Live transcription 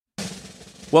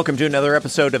Welcome to another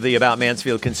episode of the About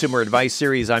Mansfield Consumer Advice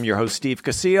Series. I'm your host, Steve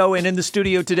Casillo, and in the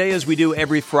studio today, as we do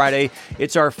every Friday,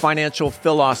 it's our financial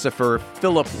philosopher,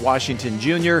 Philip Washington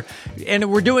Jr.,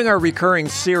 and we're doing our recurring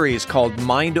series called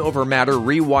Mind Over Matter,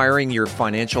 Rewiring Your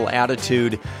Financial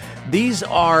Attitude. These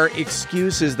are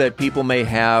excuses that people may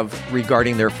have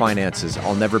regarding their finances.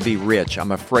 I'll never be rich.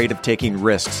 I'm afraid of taking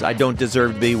risks. I don't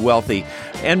deserve to be wealthy,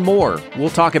 and more. We'll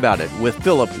talk about it with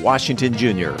Philip Washington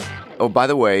Jr. Oh, by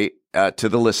the way, to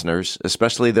the listeners,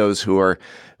 especially those who are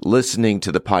listening to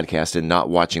the podcast and not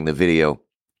watching the video,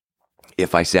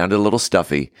 if I sound a little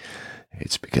stuffy,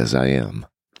 it's because I am.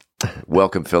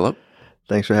 Welcome, Philip.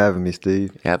 Thanks for having me,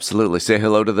 Steve. Absolutely. Say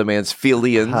hello to the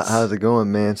Mansfieldians. How's it going,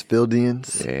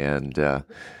 Mansfieldians? And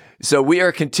so we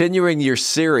are continuing your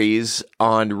series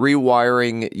on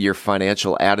rewiring your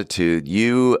financial attitude.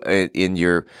 You, in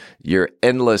your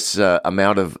endless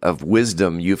amount of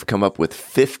wisdom, you've come up with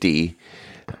 50,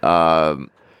 I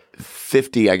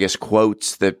guess,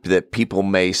 quotes that people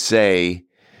may say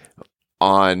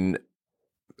on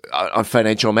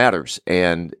financial matters,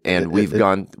 and we've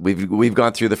gone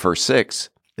through the first 6.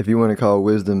 If you want to call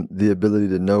wisdom the ability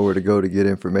to know where to go to get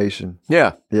information,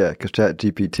 yeah, because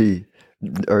ChatGPT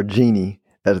or Genie,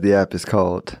 as the app is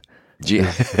called,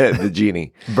 the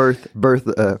Genie, birth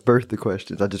the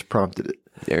questions. I just prompted it.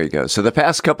 There you go. So the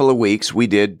past couple of weeks we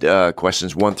did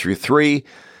questions 1 through 3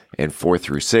 and 4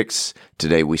 through 6.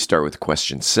 Today we start with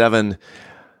question 7.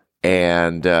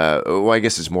 And, I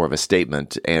guess it's more of a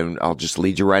statement, and I'll just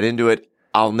lead you right into it.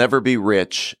 I'll never be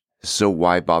rich, so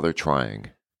why bother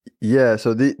trying? Yeah,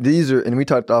 so these are, and we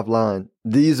talked offline,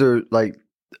 these are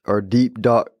deep,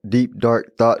 dark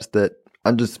thoughts that,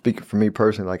 I'm just speaking for me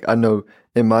personally. Like, I know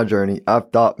in my journey,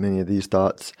 I've thought many of these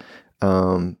thoughts.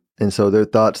 And so they're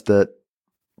thoughts that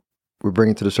we're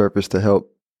bringing to the surface to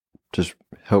help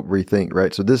rethink,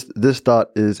 right? So this thought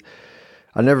is,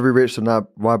 I'll never be rich, so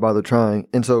why bother trying?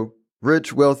 And so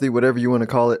rich, wealthy, whatever you want to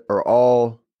call it, are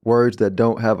all words that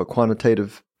don't have a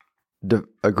quantitative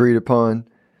agreed upon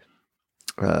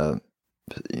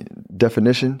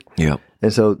definition. Yeah.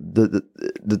 And so the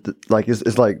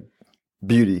it's like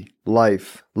beauty,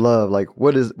 life, love. Like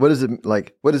what does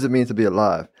it mean to be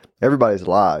alive? Everybody's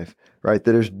alive, right?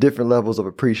 There's different levels of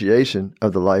appreciation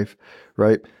of the life,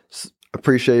 right?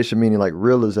 Appreciation meaning like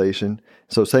realization.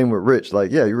 So same with rich,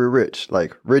 like, yeah, you're rich.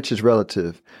 Like rich is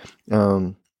relative.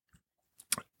 That's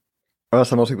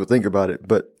how most people think about it.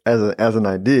 But as an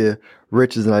idea,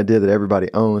 rich is an idea that everybody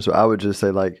owns. So I would just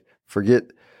say, like, forget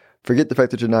the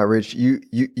fact that you're not rich.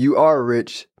 You are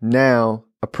rich now,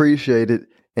 appreciate it,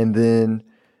 and then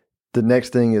the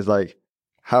next thing is like,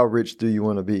 how rich do you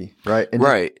want to be, right? And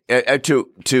right.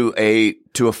 To a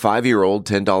 5-year-old,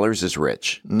 $10 is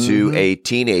rich. Mm-hmm. To a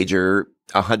teenager,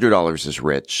 $100 is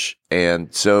rich.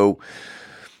 And so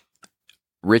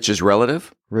rich is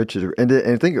relative. Rich is,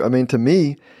 and think, I mean, to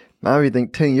me, I even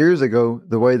think 10 years ago,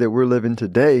 the way that we're living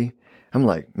today, I'm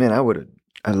like, man, I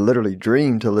literally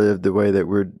dreamed to live the way that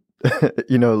we're,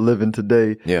 living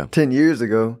today. Yeah. 10 years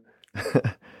ago.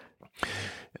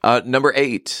 Number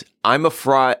 8, I'm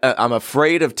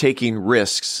afraid of taking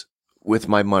risks with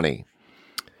my money.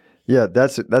 Yeah,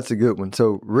 that's a good one.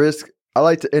 So risk, I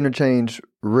like to interchange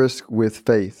risk with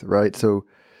faith, right? So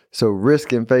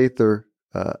risk and faith are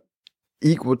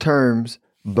equal terms,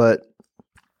 but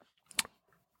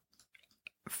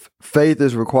faith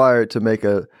is required to make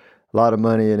a lot of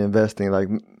money in investing. Like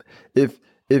if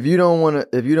you don't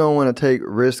want to take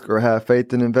risk or have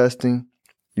faith in investing,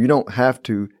 you don't have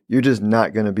to. You're just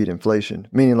not going to beat inflation.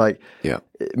 Meaning, like, yeah,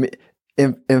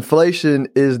 inflation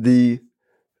is the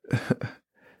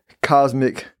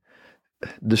cosmic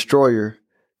destroyer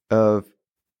of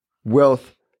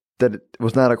wealth that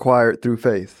was not acquired through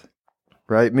faith,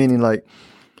 right? Meaning, like,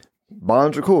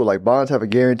 bonds are cool. Like, bonds have a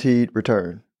guaranteed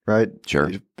return, right?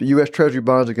 Sure. U.S. Treasury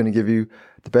bonds are going to give you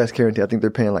the best guarantee. I think they're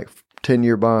paying like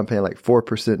 10-year bond, paying like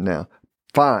 4% now.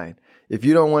 Fine. If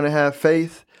you don't want to have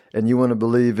faith and you want to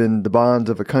believe in the bonds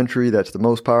of a country that's the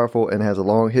most powerful and has a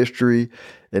long history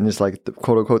and it's like, the,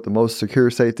 quote unquote, the most secure,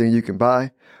 safe thing you can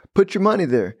buy, put your money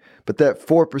there. But that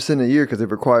 4% a year, because it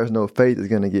requires no faith, is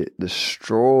going to get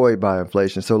destroyed by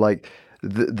inflation. So like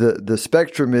the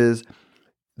spectrum is,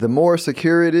 the more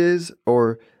secure it is,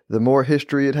 or the more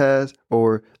history it has,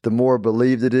 or the more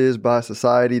believed it is by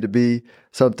society to be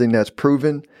something that's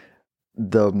proven,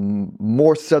 the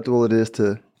more susceptible it is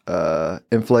to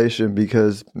inflation,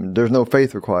 because there's no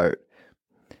faith required.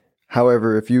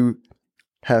 However, if you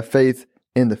have faith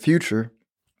in the future,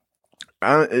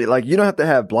 like, you don't have to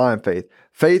have blind faith.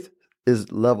 Faith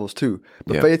is levels too,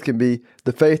 but faith can be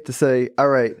the faith to say, all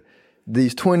right,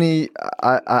 these 20,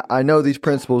 I know these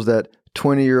principles that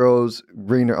 20-year-olds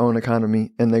bring their own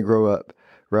economy and they grow up,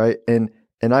 right? And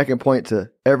I can point to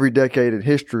every decade in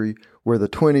history where the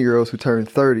 20-year-olds who turned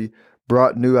 30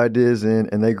 brought new ideas in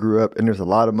and they grew up, and there's a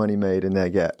lot of money made in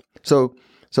that gap.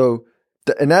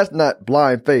 And that's not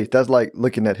blind faith. That's like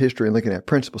looking at history and looking at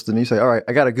principles. Then you say, all right,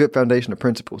 I got a good foundation of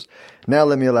principles. Now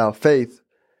let me allow faith,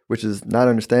 which is not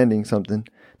understanding something,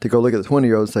 to go look at the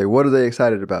 20-year-olds and say, what are they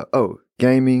excited about? Oh,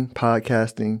 gaming,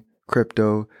 podcasting,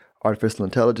 crypto, artificial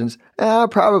intelligence. And I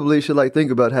probably should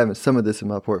think about having some of this in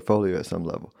my portfolio at some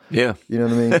level. Yeah. You know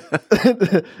what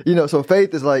I mean? So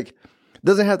faith is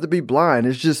doesn't have to be blind.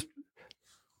 It's just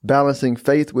balancing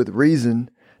faith with reason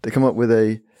to come up with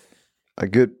a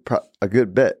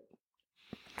good bet.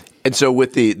 And so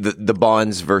with the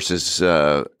bonds versus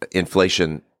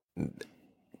inflation,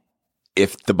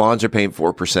 if the bonds are paying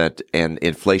 4% and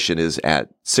inflation is at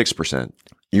 6%,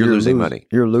 you're losing money.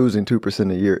 You're losing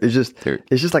 2% a year. It's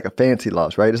just like a fancy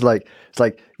loss, right? It's like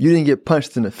you didn't get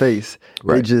punched in the face.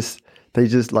 Right. They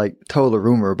just told a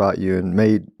rumor about you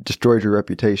and destroyed your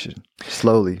reputation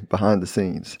slowly behind the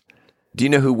scenes. Do you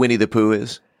know who Winnie the Pooh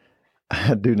is?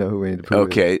 I do know who Winnie the Pooh is.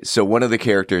 Okay, so one of the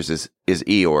characters is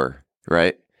Eeyore,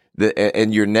 right?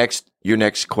 And your next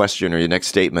question or your next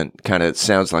statement kind of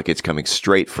sounds like it's coming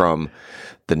straight from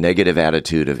the negative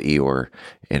attitude of Eeyore,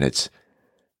 and it's,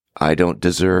 I don't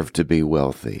deserve to be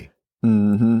wealthy.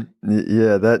 Mm-hmm.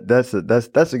 Yeah, that's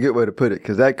a good way to put it,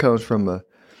 because that comes from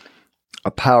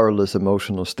a powerless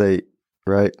emotional state,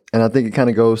 right? And I think it kind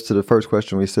of goes to the first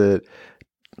question we said,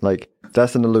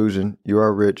 that's an illusion. You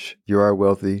are rich. You are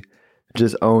wealthy.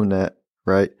 Just own that,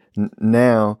 right?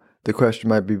 Now the question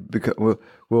might be,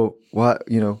 well, why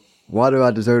do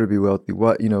I deserve to be wealthy?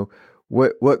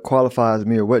 What qualifies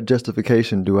me, or what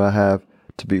justification do I have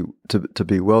to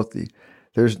be wealthy?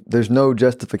 There's no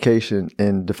justification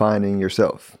in defining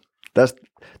yourself. That's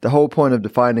the whole point of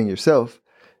defining yourself,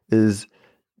 is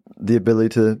the ability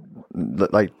to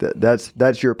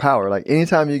that's your power.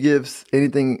 Anytime you give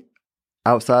anything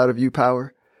outside of you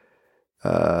power,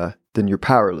 then you're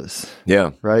powerless.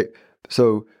 Yeah. Right?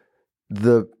 So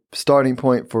the starting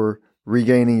point for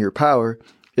regaining your power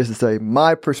is to say,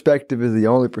 my perspective is the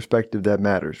only perspective that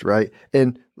matters, right?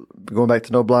 And going back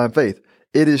to no blind faith,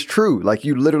 it is true.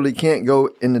 You literally can't go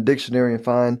in the dictionary and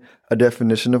find a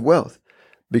definition of wealth,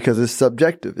 because it's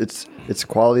subjective. It's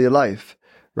quality of life,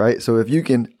 right? So if you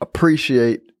can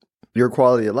appreciate your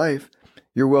quality of life,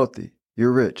 you're wealthy,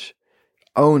 you're rich.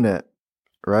 Own that,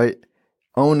 right?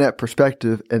 Own that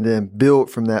perspective and then build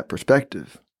from that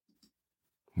perspective.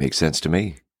 Makes sense to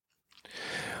me.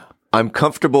 I'm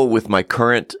comfortable with my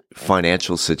current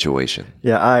financial situation.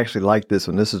 Yeah, I actually like this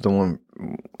one. This is the one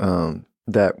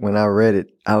that when I read it,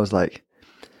 I was like,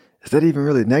 is that even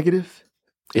really negative?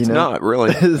 It's not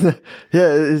really.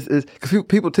 Yeah, it's because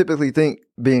people typically think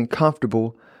being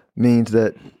comfortable means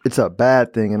that it's a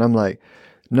bad thing, and I'm like,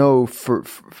 no.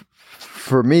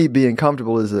 For me, being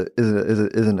comfortable is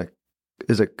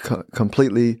a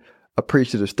completely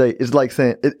appreciative state. It's like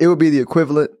saying it would be the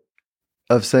equivalent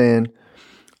of saying,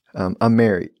 I'm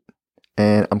married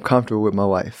and I'm comfortable with my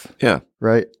wife. Yeah.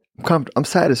 Right. I'm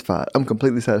satisfied. I'm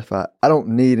completely satisfied. I don't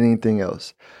need anything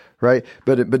else. Right.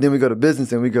 But then we go to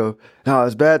business and we go, no,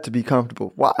 it's bad to be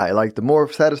comfortable. Why? The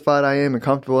more satisfied I am and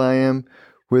comfortable I am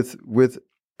with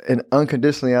and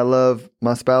unconditionally I love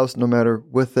my spouse, no matter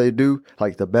what they do,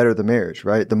 the better the marriage,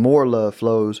 right? The more love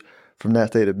flows from that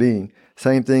state of being.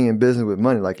 Same thing in business with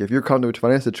money. If you're comfortable with your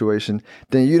financial situation,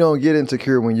 then you don't get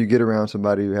insecure when you get around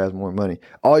somebody who has more money.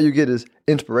 All you get is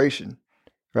inspiration,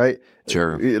 right?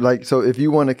 Sure. So if you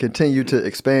want to continue to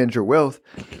expand your wealth,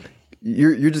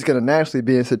 you're just going to naturally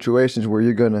be in situations where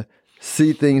you're going to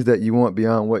see things that you want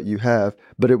beyond what you have,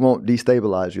 but it won't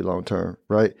destabilize you long term,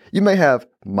 right? You may have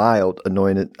mild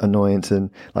annoyance, and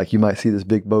you might see this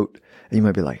big boat and you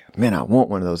might be like, man, I want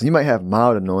one of those. You might have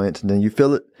mild annoyance, and then you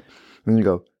feel it and you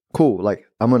go, cool,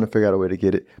 I'm going to figure out a way to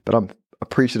get it, but I'm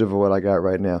appreciative of what I got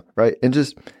right now, right? And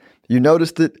just, you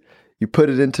noticed it, you put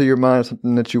it into your mind,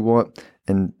 something that you want,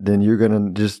 and then you're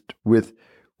going to just, with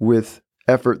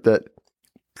effort that,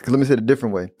 let me say it a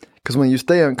different way. Because when you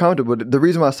stay uncomfortable, the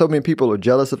reason why so many people are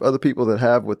jealous of other people that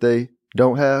have what they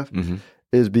don't have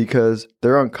is because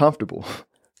they're uncomfortable.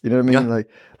 You know what I mean?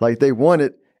 Yeah. They want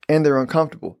it and they're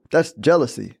uncomfortable. That's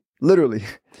jealousy, literally.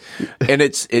 And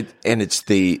it's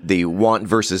the want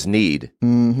versus need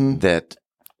that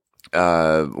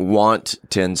want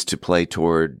tends to play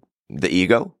toward the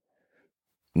ego.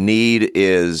 Need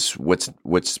is what's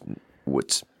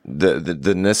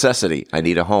the necessity. I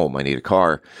need a home. I need a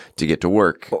car to get to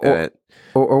work.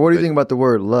 Or what do you think about the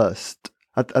word lust?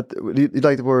 Do you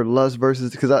like the word lust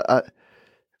versus? Because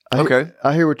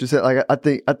I hear what you said. I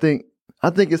think I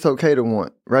think it's okay to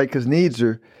want, right? Because needs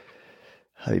are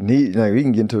like we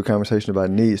can get into a conversation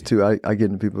about needs too. I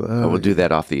get into people. We'll do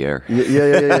that off the air.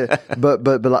 Yeah. but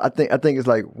I think it's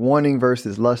like wanting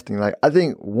versus lusting. Like I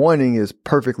think wanting is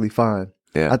perfectly fine.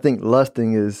 Yeah. I think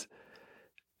lusting is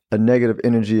a negative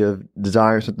energy of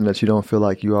desiring something that you don't feel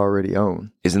like you already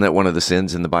own. Isn't that one of the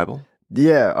sins in the Bible?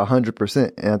 Yeah,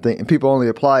 100%. And I think people only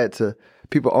apply it to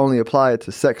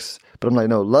sex. But I'm like,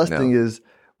 no, lusting is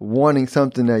wanting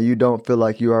something that you don't feel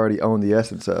like you already own the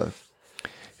essence of.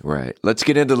 Right. Let's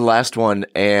get into the last one.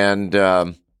 And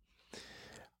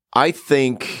I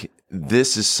think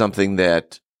this is something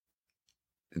that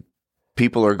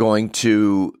people are going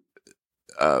to,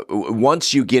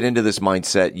 once you get into this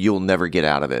mindset, you'll never get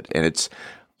out of it. And it's,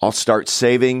 I'll start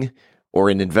saving or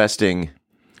in investing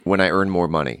when I earn more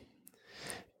money.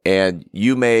 And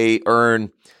you may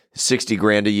earn 60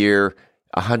 grand a year,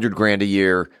 100 grand a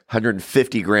year,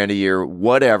 150 grand a year,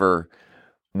 whatever.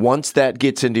 Once that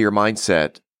gets into your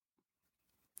mindset,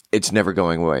 it's never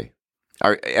going away.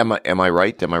 Am I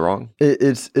right? Am I wrong?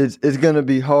 It's going to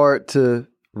be hard to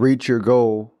reach your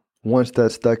goal once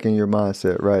that's stuck in your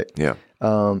mindset, right? Yeah.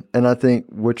 And I think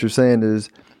what you're saying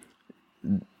is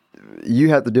you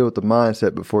have to deal with the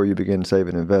mindset before you begin to save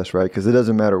and invest, right? Because it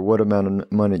doesn't matter what amount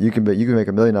of money you can make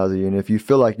 $1 million a year, and if you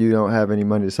feel like you don't have any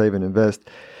money to save and invest,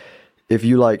 if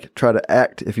you try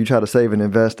to save and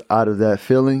invest out of that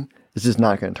feeling, it's just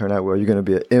not going to turn out well. You're going to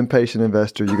be an impatient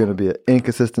investor. You're going to be an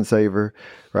inconsistent saver,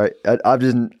 right? I've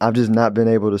just not been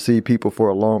able to see people for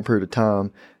a long period of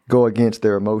time go against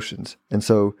their emotions. And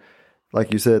so,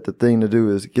 like you said, the thing to do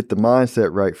is get the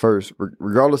mindset right first,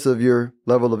 regardless of your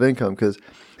level of income, because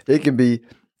it can be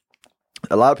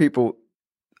a lot of people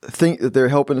think that they're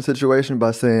helping the situation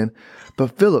by saying,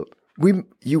 "But Philip,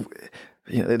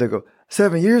 they go,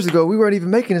 7 years ago, we weren't even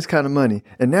making this kind of money.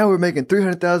 And now we're making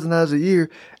 $300,000 a year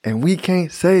and we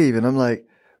can't save." And I'm like,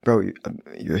 bro,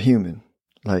 you're human.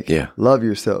 Love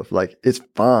yourself. It's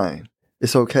fine.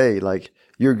 It's okay.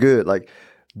 You're good.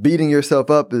 Beating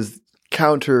yourself up is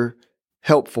counter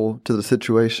helpful to the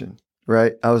situation,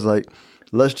 right? I was like,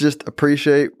 let's just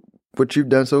appreciate what you've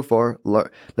done so far.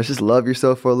 Let's just love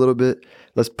yourself for a little bit.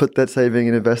 Let's put that saving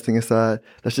and investing aside.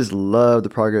 Let's just love the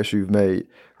progress you've made,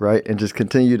 right? And just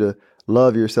continue to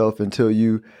love yourself until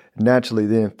you naturally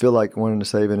then feel like wanting to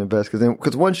save and invest.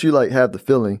 Because once you have the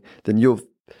feeling, then you'll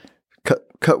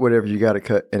cut whatever you got to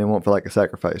cut, and it won't feel like a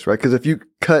sacrifice, right? Because if you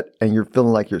cut and you're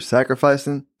feeling like you're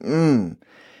sacrificing,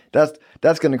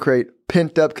 that's going to create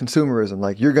pent up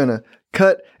consumerism. You're going to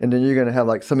cut, and then you're going to have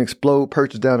some explode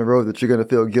purchase down the road that you're going to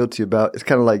feel guilty about. It's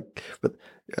kind of like,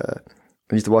 I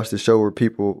used to watch this show where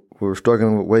people were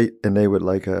struggling with weight and they would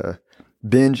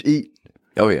binge eat.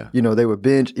 Oh yeah. They would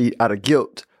binge eat out of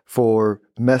guilt for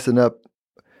messing up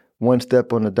one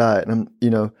step on the diet. And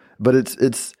but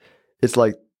it's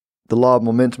like the law of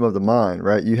momentum of the mind,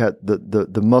 right? You have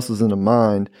the muscles in the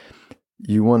mind.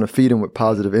 You want to feed them with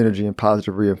positive energy and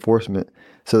positive reinforcement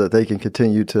so that they can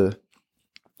continue to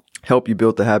help you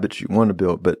build the habits you want to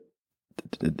build. But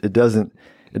it doesn't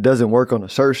work on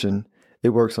assertion. It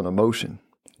works on emotion.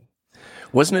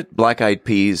 Wasn't it Black Eyed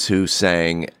Peas who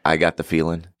sang "I Got the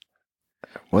Feeling"?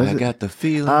 I got the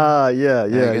feeling. Yeah.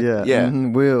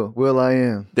 Mm-hmm. Will I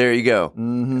Am. There you go.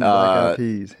 Mm-hmm. Black Eyed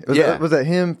Peas. Was that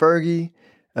him, Fergie?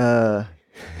 When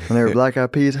they were Black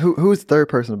Eyed Peas. Who's the third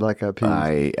person of Black Eyed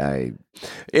Peas?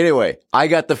 Anyway, I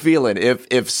got the feeling.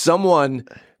 If someone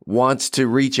wants to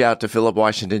reach out to Philip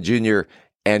Washington Jr.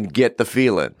 and get the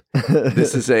feeling,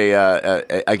 this is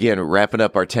again wrapping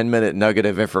up our 10-minute nugget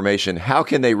of information. How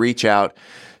can they reach out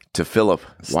to Philip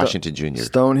Washington Jr.?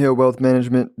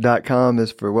 StonehillWealthManagement.com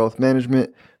is for wealth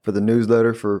management. For the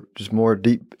newsletter, for just more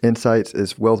deep insights,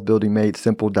 is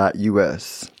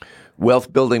wealthbuildingmadesimple.us.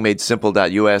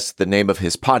 Wealthbuildingmadesimple.us. The name of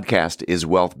his podcast is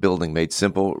Wealth Building Made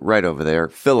Simple, right over there.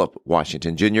 Philip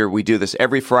Washington Jr. We do this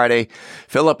every Friday.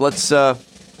 Philip, let's do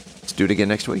it again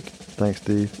next week. Thanks,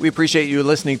 Steve. We appreciate you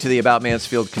listening to the About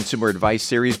Mansfield Consumer Advice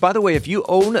Series. By the way, if you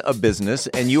own a business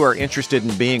and you are interested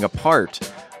in being a part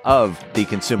of the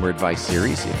Consumer Advice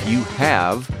Series, if you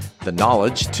have the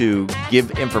knowledge to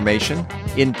give information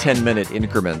in 10-minute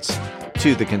increments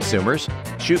to the consumers,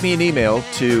 shoot me an email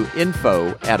to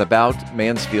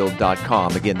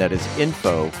info@aboutmansfield.com. Again, that is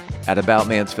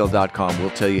info@aboutmansfield.com. We'll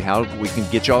tell you how we can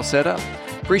get you all set up.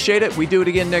 Appreciate it. We do it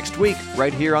again next week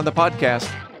right here on the podcast.